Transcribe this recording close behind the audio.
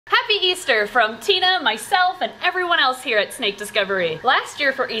Happy Easter from Tina, myself, and everyone else here at Snake Discovery. Last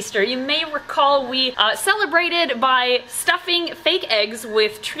year for Easter, you may recall we celebrated by stuffing fake eggs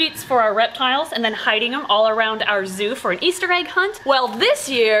with treats for our reptiles and then hiding them all around our zoo for an Easter egg hunt. Well, this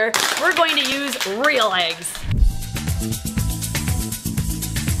year, we're going to use real eggs.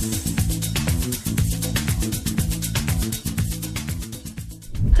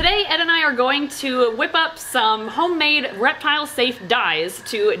 Today, Ed and I are going to whip up some homemade reptile-safe dyes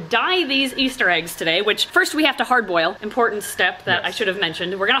to dye these Easter eggs today, which first we have to hard boil. Important step that I should have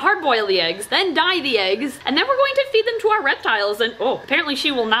mentioned. We're gonna hard boil the eggs, then dye the eggs, and then we're going to feed them to our reptiles. And oh, apparently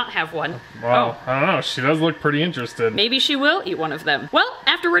she will not have one. Well, I don't know. She does look pretty interested. Maybe she will eat one of them. Well,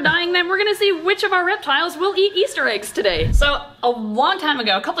 after we're dyeing them, we're gonna see which of our reptiles will eat Easter eggs today. So, a long time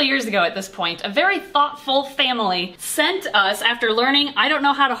ago, a couple of years ago at this point, a very thoughtful family sent us, after learning I don't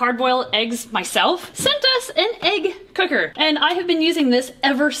know how to hard boil eggs myself, sent us an egg cooker. And I have been using this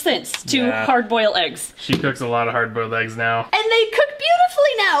ever since to hard boil eggs. She cooks a lot of hard boiled eggs now. And they cook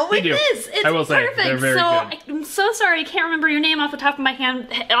beautifully now with this. It's I will perfect. Say, they're very good. I'm so sorry I can't remember your name off the top of my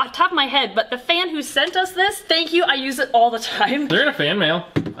head, but the fan who sent us this, thank you, I use it all the time. They're in a fan mail.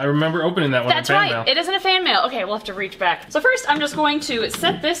 I remember opening that one in fan mail. That's right, it isn't a fan mail. Okay, we'll have to reach back. So first I'm just going to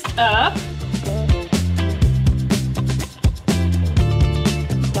set this up.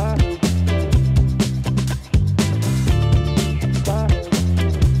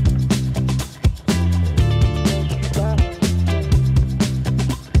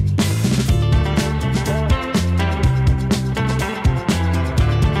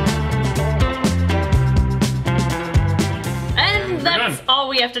 All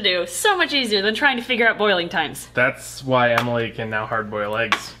we have to do. So much easier than trying to figure out boiling times. That's why Emily can now hard boil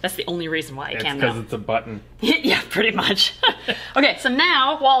eggs. That's the only reason why I can now. It's because it's a button. Yeah, pretty much. Okay, so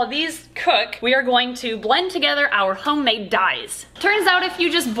now, while these cook, we are going to blend together our homemade dyes. Turns out if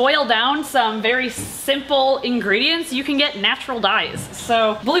you just boil down some very simple ingredients, you can get natural dyes.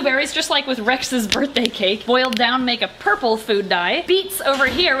 So blueberries, just like with Rex's birthday cake, boiled down make a purple food dye. Beets over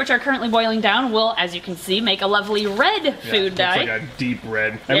here, which are currently boiling down, will, as you can see, make a lovely red food dye. It's like a deep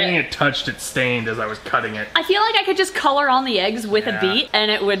red. Everything it touched, it stained as I was cutting it. I feel like I could just color on the eggs with a beet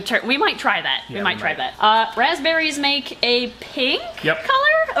and it would turn. We might try that. Yeah, we might try that. Raspberries make a pink color.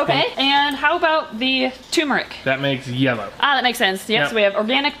 Okay. Pink. And how about the turmeric? That makes yellow. Ah, that makes sense. Yep. So we have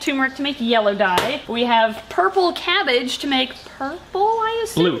organic turmeric to make yellow dye. We have purple cabbage to make purple, I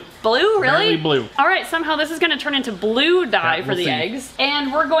assume? Blue. Blue, really? Apparently blue. All right, somehow this is going to turn into blue dye for the see. eggs.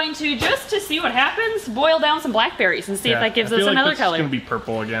 And we're going to, just to see what happens, boil down some blackberries and see if that gives us another color. It's going to be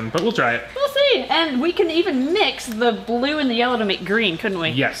purple again, but we'll try it. We'll see. And we can even mix the blue and the yellow to make green, couldn't we?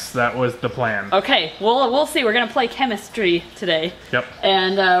 Yes, that was the plan. Okay, we'll see. We're going to play chemistry today. Yep.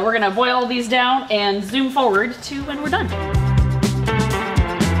 And we're going to boil these down and zoom forward to when we're done.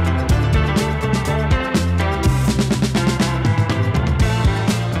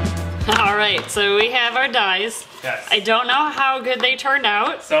 Alright, so we have our dyes. Yes. I don't know how good they turned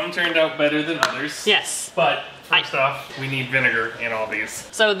out. Some turned out better than others. Yes. But first off, we need vinegar in all these.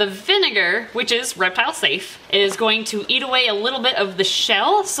 So the vinegar, which is reptile safe, is going to eat away a little bit of the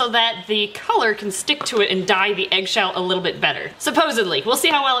shell so that the color can stick to it and dye the eggshell a little bit better. Supposedly. We'll see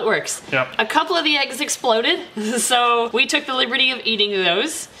how well it works. Yep. A couple of the eggs exploded, so we took the liberty of eating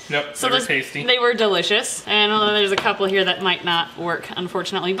those. Yep, So they were tasty. They were delicious. And there's a couple here that might not work,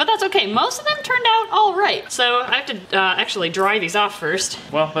 unfortunately. But that's okay. Most of them turned out all right. So I have to actually dry these off first.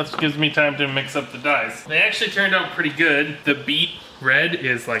 Well, that gives me time to mix up the dyes. They actually turned out pretty good. The beet red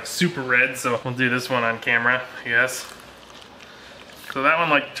is like super red, so we'll do this one on camera, yes. So that one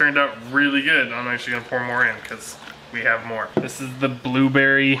like turned out really good. I'm actually gonna pour more in because we have more. This is the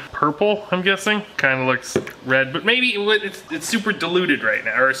blueberry purple, I'm guessing. Kind of looks red, but maybe it's super diluted right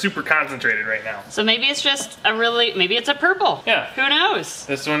now, or super concentrated right now. So maybe it's just maybe it's a purple. Yeah. Who knows?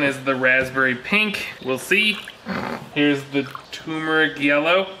 This one is the raspberry pink. We'll see. Here's the turmeric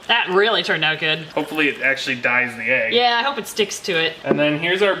yellow. That really turned out good. Hopefully it actually dyes the egg. Yeah, I hope it sticks to it. And then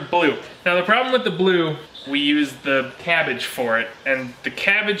here's our blue. Now the problem with the blue, we use the cabbage for it, and the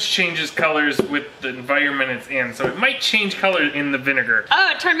cabbage changes colors with the environment it's in, so it might change color in the vinegar.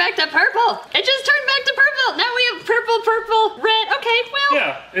 Oh, it turned back to purple. It just turned back to purple. Now we have purple, purple, red. Okay, well,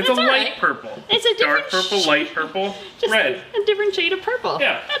 yeah, it's a light purple. It's a different dark purple, light purple, just red. A different shade of purple.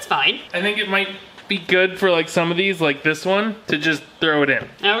 Yeah. That's fine. I think it might be good for like some of these, like this one, to just throw it in.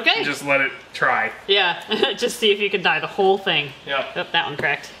 Okay. And just let it try. Yeah, just see if you can dye the whole thing. Yep. Oh, that one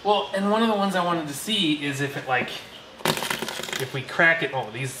cracked. Well, and one of the ones I wanted to see is if it like, if we crack it, oh,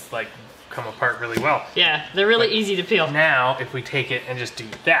 these like come apart really well. Yeah, they're really easy to peel. Now, if we take it and just do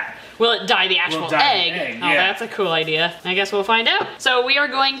that. Will it dye the actual egg? The egg, Oh, yeah. that's a cool idea. I guess we'll find out. So we are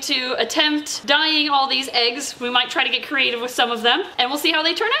going to attempt dyeing all these eggs. We might try to get creative with some of them, and we'll see how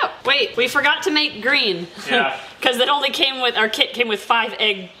they turn out. Wait, we forgot to make green. Yeah. Because it only came with, our kit came with 5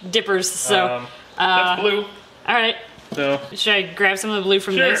 egg dippers, so. That's blue. All right. So. Should I grab some of the blue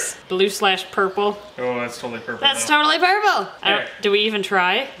from Sure. this? Blue/purple. Oh, that's totally purple. That's now. totally purple. There. Do we even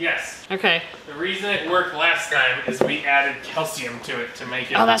try? Yes. Okay. The reason it worked last time is we added calcium to it to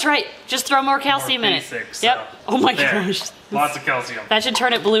make it. Oh, that's right. Just throw more calcium in it. basic, so. Yep. Oh my There. gosh. Lots of calcium. That should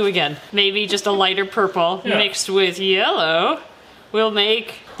turn it blue again. Maybe just a lighter purple Yeah. mixed with yellow. We'll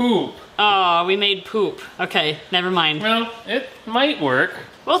make. Poop. Oh, we made poop. Okay, never mind. Well, it might work.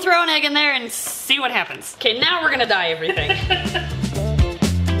 We'll throw an egg in there and see what happens. Okay, now we're gonna dye everything.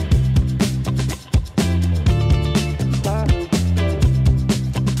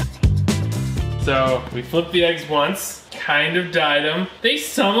 So we flipped the eggs once, kind of dyed them.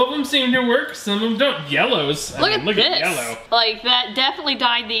 Some of them seem to work, some of them don't. Yellows. Look at look this. at yellow. Like, that definitely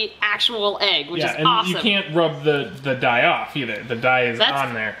dyed the actual egg, which Yeah, is and awesome. you can't rub the dye off either. The dye is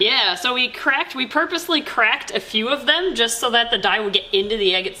on there. Yeah, so we purposely cracked a few of them just so that the dye would get into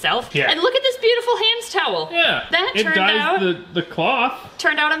the egg itself. Yeah. And look at this beautiful hands towel. Yeah. That it turned dyes out- the cloth.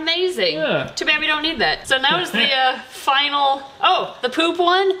 Turned out amazing. Yeah. Too bad we don't need that. So now is the final, the poop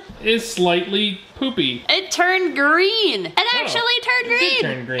one. Is slightly poopy. It turned green. It actually turned it green. did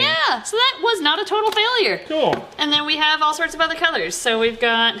turn green. Yeah, so that was not a total failure. Cool. And then we have all sorts of other colors. So we've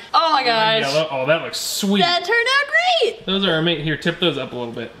got, oh my gosh. Yellow. Oh, that looks sweet. That turned out great. Those are amazing. Here, tip those up a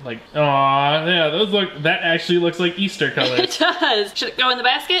little bit. Like, aw, yeah, that actually looks like Easter It colors. does. Should it go in the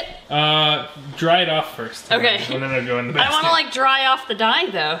basket? Dry it off first. Okay. And then it'll go in the I basket. want to like dry off the dye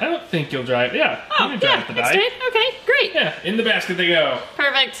though. I don't think you'll dry it. Yeah, Oh, you can dry yeah, off the it's dye. straight. Okay, great. Yeah, in the basket they go.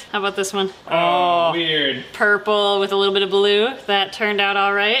 Perfect. How about this one? Oh, weird. Purple with a little bit of blue. That turned out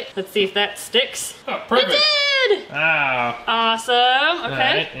all right. Let's see if that sticks. Oh, perfect. It did! Wow. Awesome. All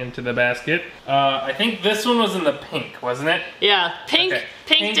Okay. right, into the basket. I think this one was in the pink, wasn't it? Yeah. Pink. Okay.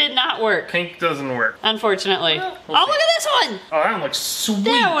 Pink did not work. Pink doesn't work. Unfortunately. Well, Oh, we'll look see. at this one! Oh, that one looks sweet.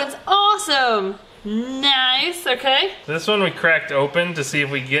 That one's awesome. Nice. Okay. This one we cracked open to see if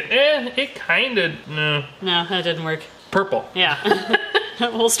we get. It kind of. No. No, that didn't work. Purple. Yeah.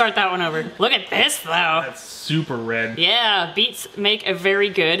 We'll start that one over. Look at this though. That's super red. Yeah, beets make a very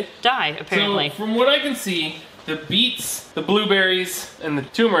good dye, apparently. So, from what I can see, the beets, the blueberries, and the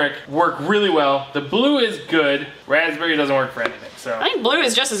turmeric work really well. The blue is good. Raspberry doesn't work for anything. So. I think blue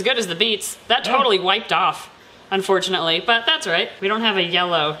is just as good as the beets. That totally wiped off, unfortunately, but that's all right. We don't have a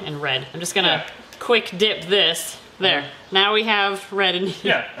yellow and red. I'm just gonna quick dip this. There. Now we have red and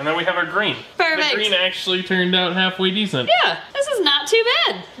Yeah, and then we have our green. Perfect. The green actually turned out halfway decent. yeah, this is not too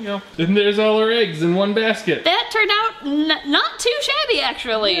bad. You know, and there's all our eggs in one basket. That turned out not too shabby,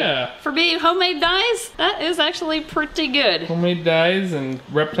 actually. Yeah. For being homemade dyes, that is actually pretty good. Homemade dyes and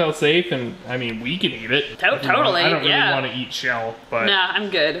reptile safe, and I mean, we can eat it. Totally, I don't really yeah. want to eat shell, but. Nah, I'm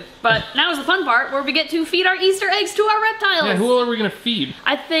good. But now is the fun part where we get to feed our Easter eggs to our reptiles. Yeah, who are we gonna feed?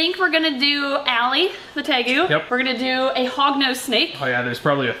 I think we're gonna do Allie, the tegu. Yep. We're gonna do a hognose snake. Oh yeah, there's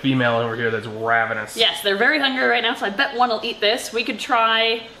probably a female over here that's ravenous. Yes, they're very hungry right now, so I bet one will eat this. We could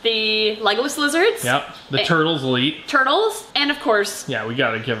try the legless lizards. Yep. The turtles will eat. Turtles, and of course, Yeah, we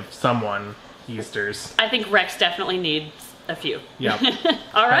gotta give someone Easters. I think Rex definitely needs a few. Yep.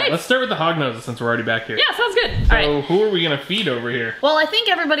 All right. Let's start with the hognoses since we're already back here. Yeah, sounds good. So All right. who are we gonna feed over here? Well, I think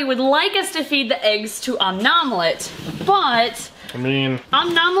everybody would like us to feed the eggs to Omnomelet, but I mean,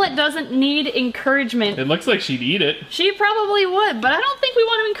 Omnomelet doesn't need encouragement. it looks like she'd eat it. She probably would, but I don't think we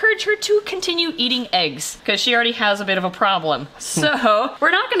want to encourage her to continue eating eggs, because she already has a bit of a problem. So,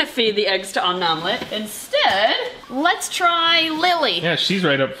 we're not going to feed the eggs to Omnomelet. Instead, let's try Lily. Yeah, she's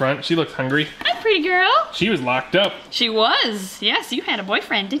right up front. She looks hungry. Hi, pretty girl. She was locked up. She was. Yes, you had a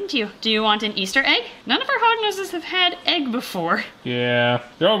boyfriend, didn't you? Do you want an Easter egg? None of our hognoses have had egg before. Yeah,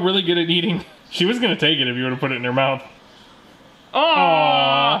 they're all really good at eating. She was gonna take it if you would have put it in her mouth. Oh,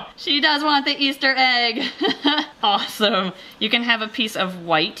 Aww. she does want the Easter egg. Awesome. You can have a piece of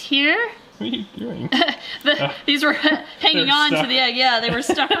white here. What are you doing? These were hanging They're on to stuck. the egg. Yeah, they were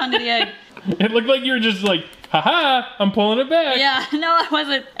stuck onto the egg. It looked like you were just like, haha, I'm pulling it back. Yeah, no, I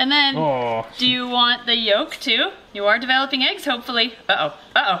wasn't. And then, Oh. do you want the yolk too? You are developing eggs, hopefully. Uh-oh,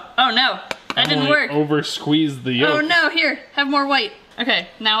 uh-oh, oh no, that didn't work. Over squeezed the yolk. Oh no, here, have more white. Okay,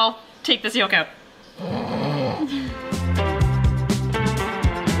 now I'll take this yolk out.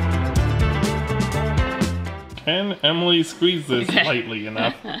 Can Emily squeeze this Okay. lightly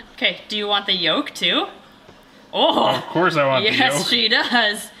enough? Okay, do you want the yolk too? Oh, Of course I want the yes, yolk. she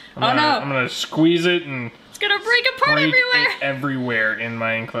does. Oh no! I'm gonna squeeze it and It's gonna break apart everywhere! Everywhere in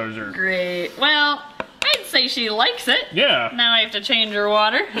my enclosure. Great. Well, I'd say she likes it. Yeah. Now I have to change her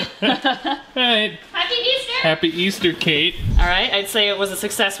water. Alright. Happy Easter! Happy Easter, Kate. Alright, I'd say it was a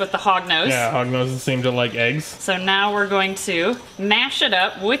success with the hognose. Yeah, hognoses seem to like eggs. So now we're going to mash it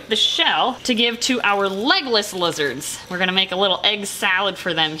up with the shell to give to our legless lizards. We're gonna make a little egg salad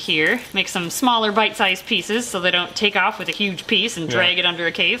for them here. Make some smaller bite-sized pieces so they don't take off with a huge piece and drag it under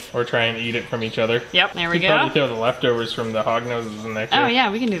a cave. Or try and eat it from each other. Yep, there we Could go. probably throw the leftovers from the hognoses in there too. Oh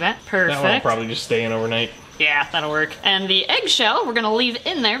yeah, we can do that. Perfect. That one will probably just stay in overnight. Yeah, that'll work. And the eggshell, we're gonna leave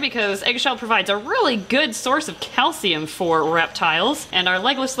in there because eggshell provides a really good source of calcium for reptiles. And our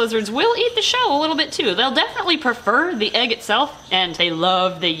legless lizards will eat the shell a little bit too. They'll definitely prefer the egg itself, and they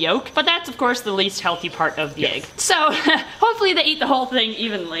love the yolk. But that's, of course, the least healthy part of the egg. So, hopefully they eat the whole thing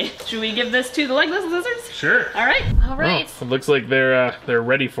evenly. Should we give this to the legless lizards? Sure. All right. All right. Oh, it looks like they're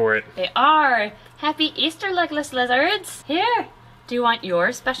ready for it. They are. Happy Easter, legless lizards. Here. Do you want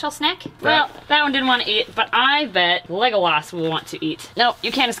your special snack? Well, that one didn't want to eat, but I bet Legolas will want to eat. No,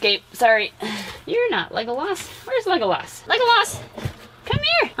 you can't escape. Sorry. You're not Legolas. Where's Legolas? Legolas! Come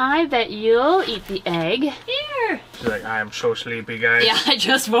here! I bet you'll eat the egg. Here! She's like, I am so sleepy, guys. Yeah, I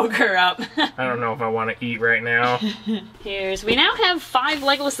just woke her up. I don't know if I want to eat right now. We now have 5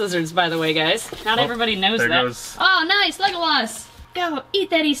 legless lizards, by the way, guys. Not everybody knows there that. Goes. Oh, nice! Legolas! Go, eat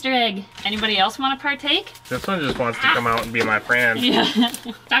that Easter egg. Anybody else want to partake? This one just wants to come out and be my friend. Yeah.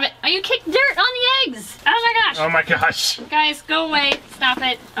 Stop it. Oh, you kicked dirt on the eggs. Oh my gosh. Oh my gosh. Guys, go away. Stop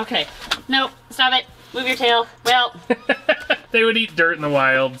it. Okay. Nope. Stop it. Move your tail. Well. They would eat dirt in the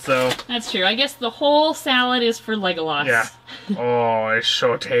wild, so. That's true. I guess the whole salad is for Legolas. Yeah. Oh, it's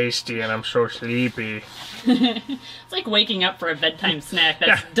so tasty and I'm so sleepy. It's like waking up for a bedtime snack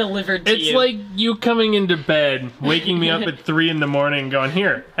that's delivered to you. It's like you coming into bed, waking me up at 3 in the morning going,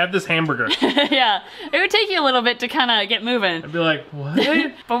 here, have this hamburger. Yeah. It would take you a little bit to kind of get moving. I'd be like, what?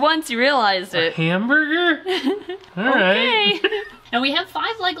 But once you realized it. Hamburger? All right. And we have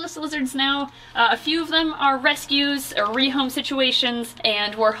 5 legless lizards now. A few of them are rescues or rehome situations,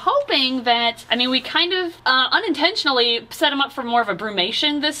 and we're hoping that, I mean, we kind of unintentionally set them up for more of a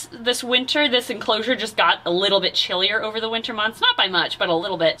brumation this winter. This enclosure just got a little bit chillier over the winter months. Not by much, but a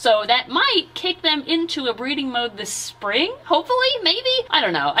little bit. So that might kick them into a breeding mode this spring, hopefully, maybe? I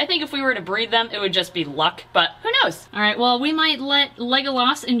don't know. I think if we were to breed them, it would just be luck, but who knows? All right, well, we might let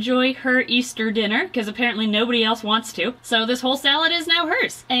Legolas enjoy her Easter dinner, because apparently nobody else wants to. So this whole salad is now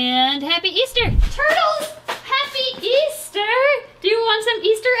hers. And happy Easter! Turtles! Happy Easter! Do you want some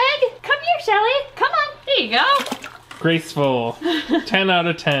Easter egg? Come here, Shelly. Come on. There you go. Graceful. 10 out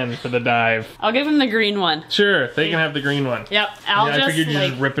of 10 for the dive. I'll give him the green one. Sure, they can have the green one. Yep. I figured you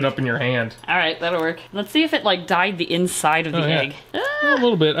just rip it up in your hand. Alright, that'll work. Let's see if it like dyed the inside of the egg. A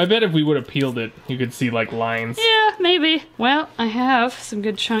little bit. I bet if we would have peeled it, you could see like lines. Yeah, maybe. Well, I have some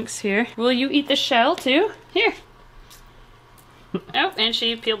good chunks here. Will you eat the shell too? Here. Oh, and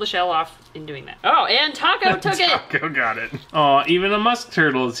she peeled the shell off in doing that. Oh, and Taco took it! Taco got it. Oh, even a musk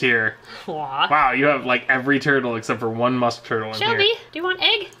turtle is here. Aww. Wow, you have like every turtle except for one musk turtle in Shelby, here. do you want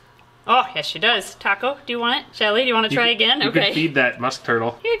egg? Oh, yes she does. Taco, do you want it? Shelly, do you want to try again? You Okay. could feed that musk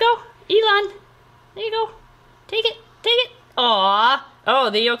turtle. Here you go. Elon. There you go. Take it. Take it. Aww. Oh,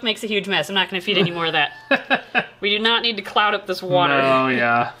 the yolk makes a huge mess. I'm not going to feed any more of that. We do not need to cloud up this water. Oh,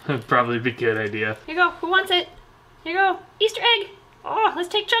 yeah. That'd probably be a good idea. Here you go. Who wants it? Here you go. Easter egg. Oh, let's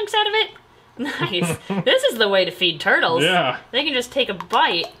take chunks out of it. Nice. This is the way to feed turtles. Yeah. They can just take a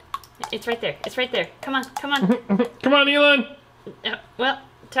bite. It's right there. It's right there. Come on. Come on. Come on, Elon. Well,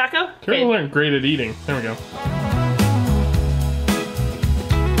 Taco? Turtles aren't great at eating. There we go.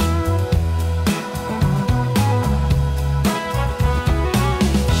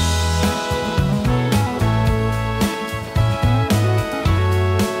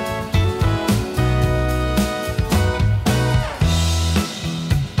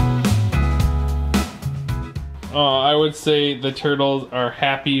 I would say the turtles are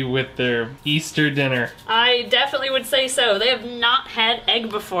happy with their Easter dinner. I definitely would say so. They have not had egg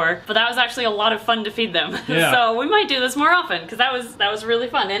before, but that was actually a lot of fun to feed them. Yeah. So we might do this more often, because that was really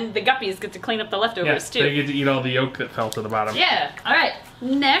fun. And the guppies get to clean up the leftovers too. They get to eat all the yolk that fell to the bottom. Yeah. All right.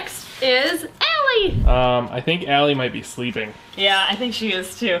 Next is Allie. I think Allie might be sleeping. Yeah, I think she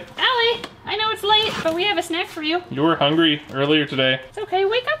is too. Allie, I know it's late, but we have a snack for you. You were hungry earlier today. It's okay.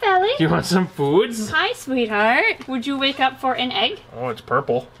 Wake up, Allie. Do you want some foods? Hi, sweetheart. Would you wake up for an egg? Oh, it's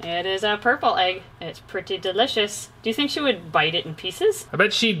purple. It is a purple egg. It's pretty delicious. Do you think she would bite it in pieces? I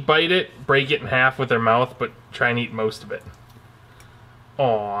bet she'd bite it, break it in half with her mouth, but try and eat most of it.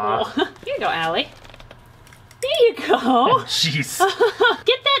 Aww. Oh. Here you go, Allie. There you go. Jeez.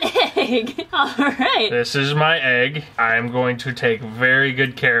 Get that egg. All right. This is my egg. I'm going to take very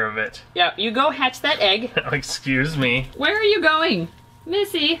good care of it. Yeah, you go hatch that egg. Excuse me. Where are you going?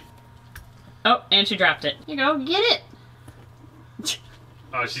 Missy. Oh, and she dropped it. You go, get it.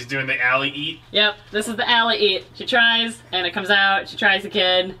 Oh, she's doing the alley eat? Yep, this is the alley eat. She tries, and it comes out. She tries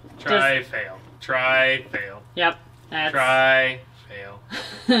again. Try, fail. Try, fail. Yep. That's... Try, fail.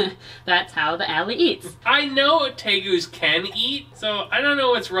 That's how the alley eats. I know tegus can eat, so I don't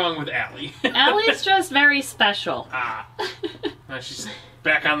know what's wrong with Allie. Allie's just very special. Ah. Now she's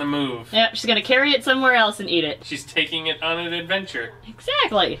back on the move. Yep, she's gonna carry it somewhere else and eat it. She's taking it on an adventure.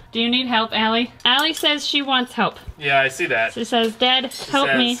 Exactly. Do you need help, Allie? Allie says she wants help. Yeah, I see that. She says, Dad,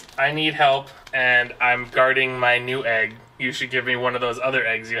 help me. I need help, and I'm guarding my new egg. You should give me one of those other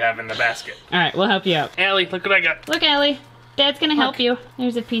eggs you have in the basket. Alright, we'll help you out. Allie, look what I got. Look, Allie. Dad's gonna help you.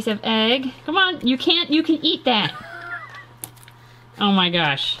 There's a piece of egg. Come on, you can eat that. Oh my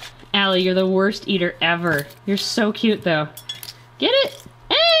gosh. Allie, you're the worst eater ever. You're so cute, though. Get it?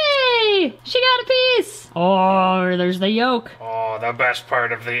 Hey! She got a piece! Oh, there's the yolk. Oh, the best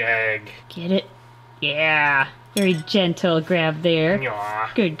part of the egg. Get it? Yeah. Very gentle grab there.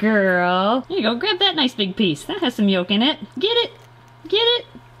 Nyah. Good girl. There you go, grab that nice big piece. That has some yolk in it. Get it. Get it.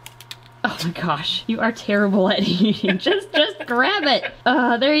 Oh my gosh, you are terrible at eating. just grab it.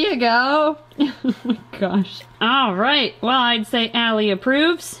 There you go. Oh my gosh. All right, well, I'd say Allie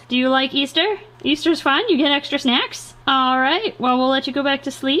approves. Do you like Easter? Easter's fun, you get extra snacks. All right, well, we'll let you go back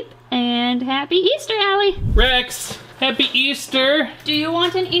to sleep. And happy Easter, Allie. Rex, happy Easter. Do you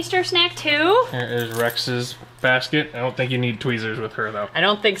want an Easter snack too? Here is Rex's basket. I don't think you need tweezers with her, though. I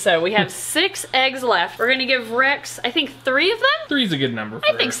don't think so. We have 6 eggs left. We're gonna give Rex, I think, 3 of them? 3's a good number for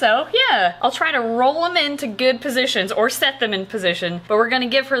I think so, yeah. I'll try to roll them into good positions or set them in position, but we're gonna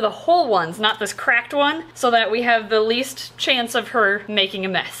give her the whole ones, not this cracked one, so that we have the least chance of her making a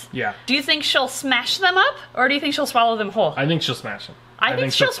mess. Yeah. Do you think she'll smash them up, or do you think she'll swallow them whole? I think she'll smash them. I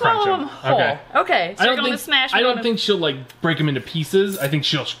think she'll swallow them whole. Okay. Okay, so you're going to smash them. I don't think she'll, like, break them into pieces. I think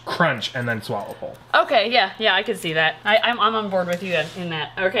she'll crunch and then swallow whole. Okay, yeah, I can see that. I'm on board with you in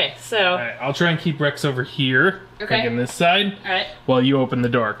that. Okay, so... Alright, I'll try and keep Rex over here. Okay. Like in this side. Alright. While you open the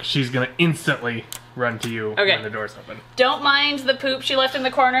door, 'cause she's gonna instantly run to you when the door's open. Don't mind the poop she left in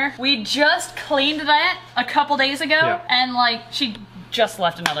the corner. We just cleaned that a couple days ago, and, like, she just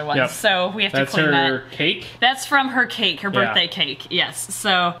left another one, so we have to clean that. That's her cake? That's from her cake, her birthday cake, yes.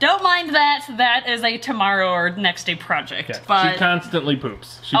 So don't mind that. That is a tomorrow or next day project. Okay. But she constantly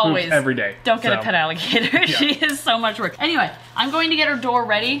poops. She always poops every day. Don't get a pet alligator. She is so much work. Anyway, I'm going to get her door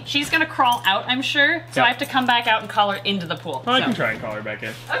ready. She's gonna crawl out, I'm sure. So I have to come back out and call her into the pool. Well, I can try and call her back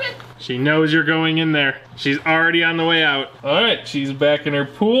in. Okay. She knows you're going in there. She's already on the way out. All right, she's back in her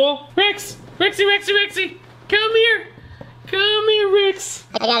pool. Rex! Rexy! Come here! Come here, Rex!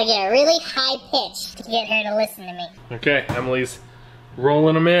 I gotta get a really high pitch to get her to listen to me. Okay, Emily's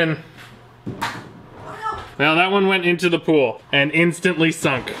rolling them in. Now that one went into the pool and instantly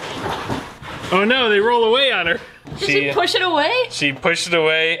sunk. Oh no, they roll away on her. Did she push it away? She pushed it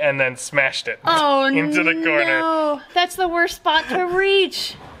away and then smashed it into the corner. No, that's the worst spot to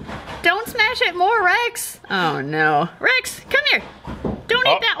reach. Don't smash it more, Rex. Oh no. Rex, come here. Don't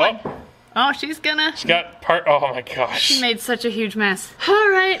eat that one. Oh, she's gonna... She got part... Oh my gosh. She made such a huge mess. All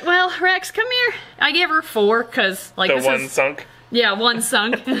right, well, Rex, come here. I gave her 4, because, like, the one sunk? Yeah, 1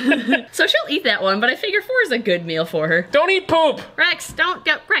 sunk. So she'll eat that one, but I figure 4 is a good meal for her. Don't eat poop! Rex, don't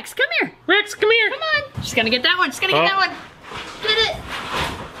go... Rex, come here. Rex, come here. Come on. She's gonna get that one. She's gonna get that one. Get it.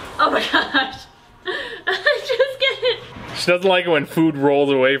 Oh my gosh. Just get it. She doesn't like it when food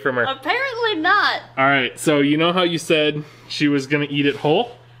rolls away from her. Apparently not. All right, so you know how you said she was gonna eat it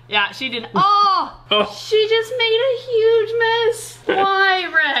whole? Yeah, she didn't. Oh! She just made a huge mess. Why,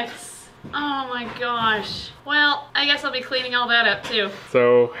 Rex? Oh my gosh. Well, I guess I'll be cleaning all that up too.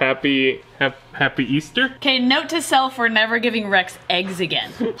 So, happy Easter? Okay, note to self, we're never giving Rex eggs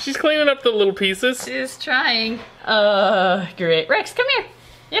again. She's cleaning up the little pieces. She's trying. Great. Rex, come here.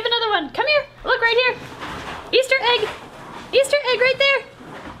 You have another one. Come here. Look right here. Easter egg. Easter egg right there.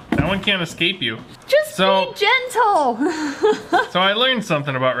 That one can't escape you. Just be gentle. So I learned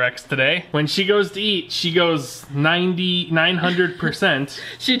something about Rex today. When she goes to eat, she goes 900%.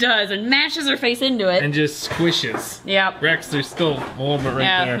 She does, and mashes her face into it. And just squishes. Yep. Rex, there's still a little bit right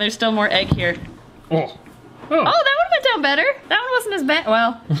there. Yeah, there's still more egg here. Oh, that one went down better. That one wasn't as bad.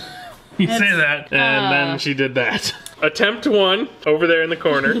 Well. You say that, and then she did that. Attempt 1, over there in the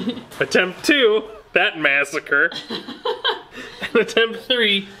corner. Attempt 2, that massacre. And attempt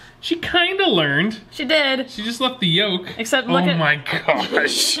 3, She kinda learned. She did. She just left the yolk. Except look at- Oh my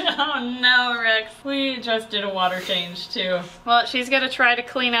gosh. Oh no, Rex. We just did a water change too. Well, she's gonna try to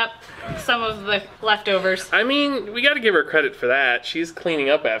clean up some of the leftovers. I mean, we gotta give her credit for that. She's cleaning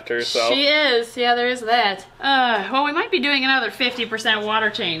up after herself. She is. Yeah, there is that. Well, we might be doing another 50%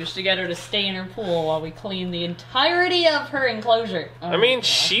 water change to get her to stay in her pool while we clean the entirety of her enclosure. Oh I mean, my gosh.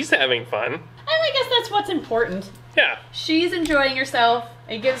 she's having fun. And I guess that's what's important. Yeah. She's enjoying herself.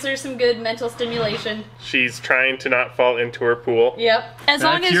 It gives her some good mental stimulation. She's trying to not fall into her pool. Yep. As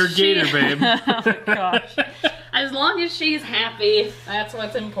long as your she... gator, babe. Oh my gosh. As long as she's happy, that's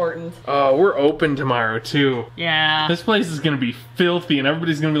what's important. Oh, we're open tomorrow, too. Yeah. This place is gonna be filthy, and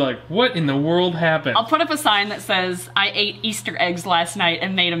everybody's gonna be like, what in the world happened? I'll put up a sign that says, I ate Easter eggs last night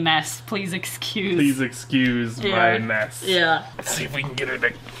and made a mess. Please excuse. Please excuse my mess. Yeah. Let's see if we can get her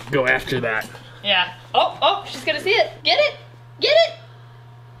to go after that. Yeah. Oh, she's gonna see it. Get it? Get it?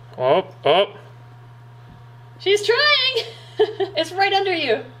 Oh. She's trying. It's right under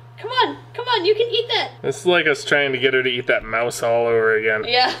you. Come on, you can eat that. This is like us trying to get her to eat that mouse all over again.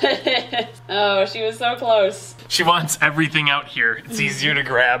 Yeah, it is. Oh, she was so close. She wants everything out here. It's easier to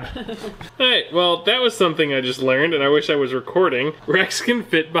grab. Alright, well, that was something I just learned, and I wish I was recording. Rex can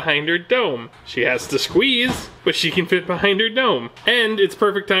fit behind her dome. She has to squeeze, but she can fit behind her dome. And it's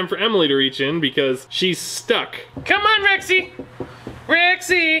perfect time for Emily to reach in because she's stuck. Come on, Rexy!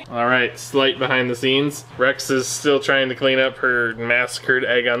 Rexy! Alright, slight behind the scenes. Rex is still trying to clean up her massacred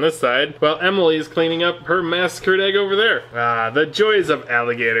egg on this side, while Emily is cleaning up her massacred egg over there. Ah, the joys of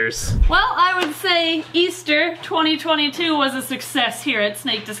alligators. Well, I would say Easter 2022 was a success here at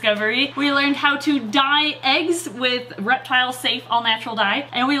Snake Discovery. We learned how to dye eggs with Reptile safe all natural dye,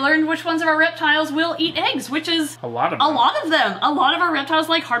 and we learned which ones of our reptiles will eat eggs, which is A lot of them. a lot of them. A lot of our reptiles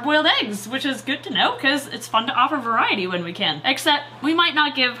like hard-boiled eggs, which is good to know because it's fun to offer variety when we can. Except we might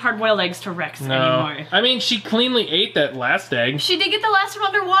not give hard-boiled eggs to Rex anymore. I mean, she cleanly ate that last egg. She did get the last one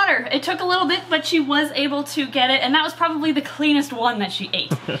underwater. It took a little bit, but she was able to get it, and that was probably the cleanest one that she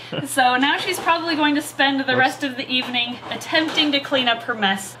ate. So now she's probably going to spend the rest of the evening attempting to clean up her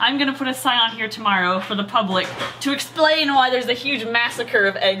mess. I'm gonna put a sign on here tomorrow for the public to explain why there's a huge massacre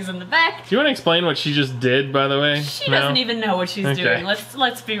of eggs in the back. Do you want to explain what she just did, by the way? She doesn't even know what she's doing.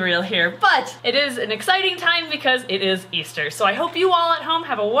 Let's be real here. But it is an exciting time because it is Easter. So I hope you all at home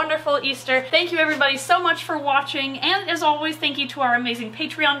have a wonderful Easter. Thank you everybody so much for watching, and as always, thank you to our amazing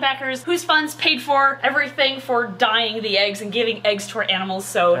Patreon backers whose funds paid for everything for dyeing the eggs and giving eggs to our animals.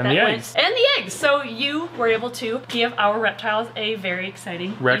 So And the eggs. So you were able to give our reptiles a very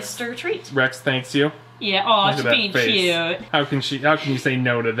exciting Easter treat. Rex thanks you. Yeah, oh, Look she's at that being face. cute. How can you say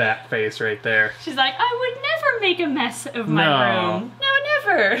no to that face right there? She's like, I would never make a mess of my No. room. No,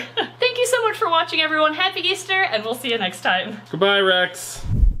 never. Thank you so much for watching, everyone. Happy Easter, and we'll see you next time. Goodbye, Rex.